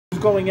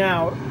going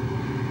out,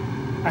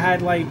 I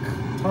had like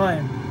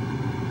time.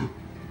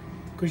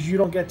 Because you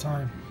don't get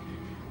time.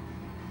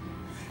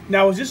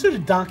 Now, is this a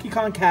Donkey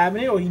Kong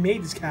cabinet, or he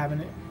made this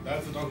cabinet?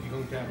 That's a Donkey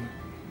Kong cabinet.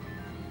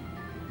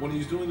 When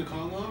he's doing the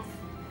Kong off,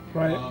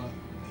 right,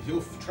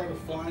 he'll try to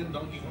find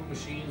Donkey Kong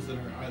machines that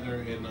are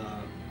either in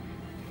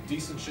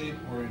decent shape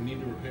or in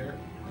need of repair,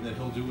 and then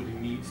he'll do what he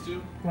needs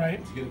to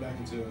get it back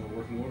into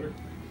working order.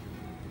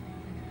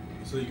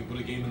 So you can put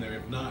a game in there.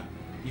 If not,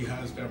 he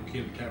has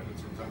fabricated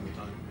cabinets from time to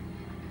time.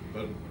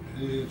 But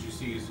anything that you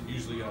see is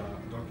usually a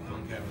Donkey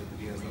Kong cabinet that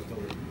he has left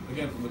over.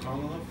 Again, from the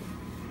Kong off,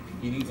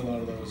 he needs a lot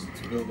of those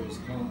to build those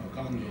Kong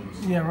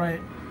games. Yeah, right.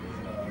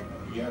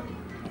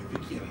 I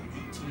think he had like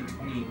 18,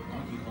 20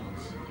 Donkey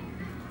Kongs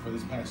for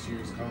this past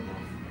year's Kong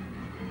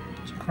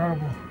off. It's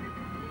incredible.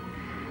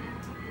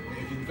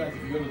 In fact,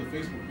 if you go to the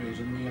Facebook page,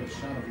 and we have a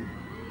shot of him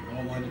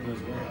all lined up in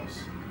his warehouse.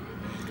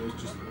 And it was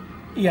just...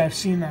 Yeah, I've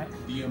seen that.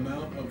 The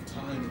amount of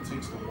time it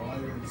takes to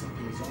wire and set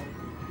things up.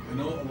 I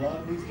know a lot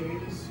of these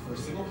games, for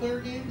single-player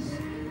games,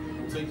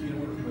 will take you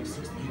anywhere from like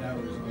 6 to 8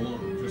 hours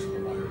alone just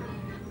for wiring.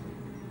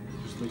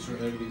 Just to make sure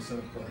everything's set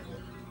up correctly.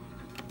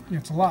 Yeah,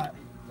 it's a lot.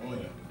 Oh,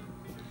 yeah.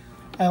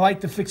 I like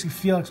the Fixie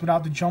Felix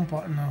without the jump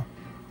button, though.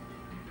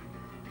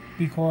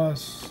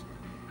 Because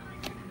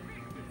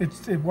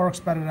it works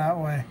better that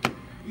way.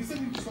 He said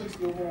he just likes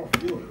the overall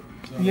feel of it.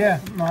 So. Yeah,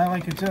 no, I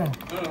like it too. I don't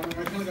know,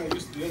 I kind of got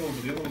used to the other one,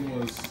 but the other one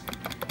was...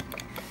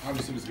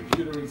 Obviously, there's a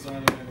computer inside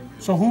of it.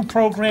 So who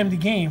programmed the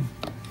game?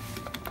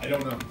 I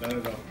don't know. That I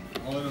don't know.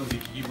 All I know is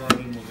he brought it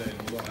in one day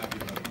and we were all happy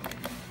about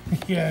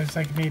it. Yeah, it's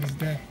like made his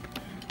day.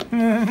 He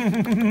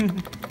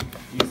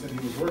said he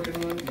was working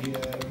on it, he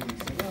had everything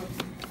set up,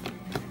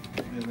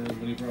 and then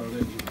when he brought it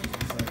in, he was just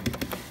excited.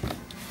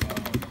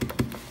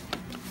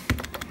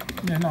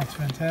 Yeah, no, it's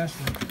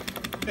fantastic.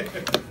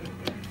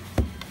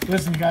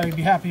 Listen, you gotta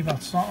be happy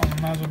about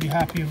something. Might as well be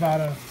happy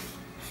about a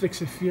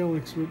Fix-It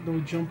Felix with no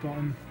jump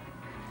button.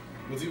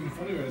 What's even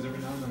funnier is every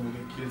now and then we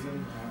get kids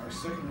in. Our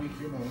second week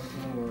here, my wife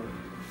and I were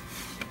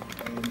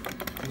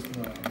hosting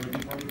a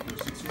birthday party for a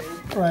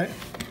 6-year-old. Right.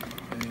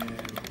 And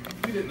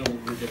we didn't know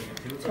what we were getting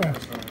into. It's our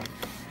first time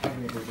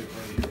having a birthday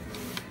party here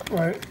for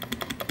a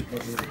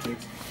bunch of little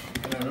kids.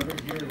 And I remember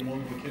hearing one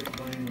of the kids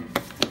playing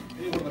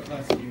any one of the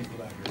classic games for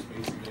that, or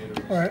Space Invaders.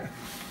 Right.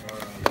 Or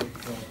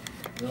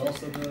and all of a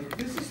sudden they're like,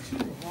 this is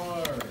too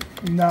hard.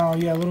 No,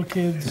 yeah, little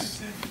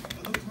kids.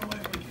 I looked at my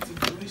wife like, it's a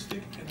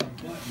joystick and a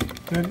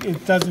button.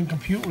 It doesn't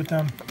compute with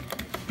them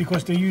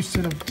because they're used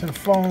to the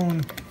phone.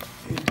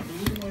 It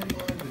blew my mind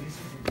that he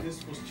said that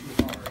this was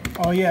too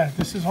hard. Oh yeah,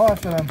 this is hard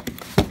for them.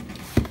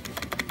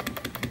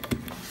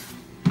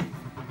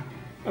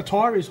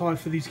 Atari is hard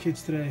for these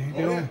kids today.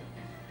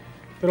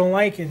 They don't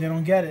like it. They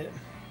don't get it.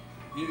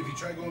 Yeah, if you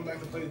try going back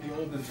to play the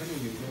old Nintendo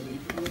games,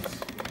 you know, the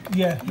 8-bit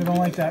Yeah, they don't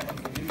like that.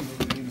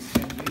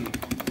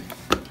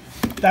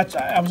 That's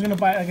I was gonna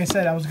buy. Like I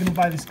said, I was gonna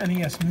buy this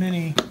NES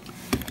Mini,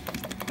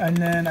 and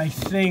then I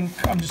think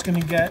I'm just gonna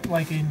get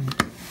like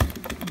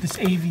this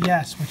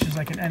AVS, which is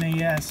like an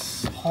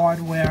NAS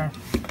hardware,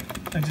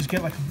 and just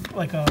get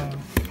like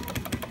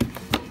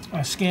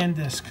a scan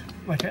disc,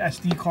 like an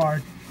SD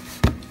card.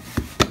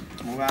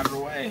 Move out of the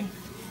way.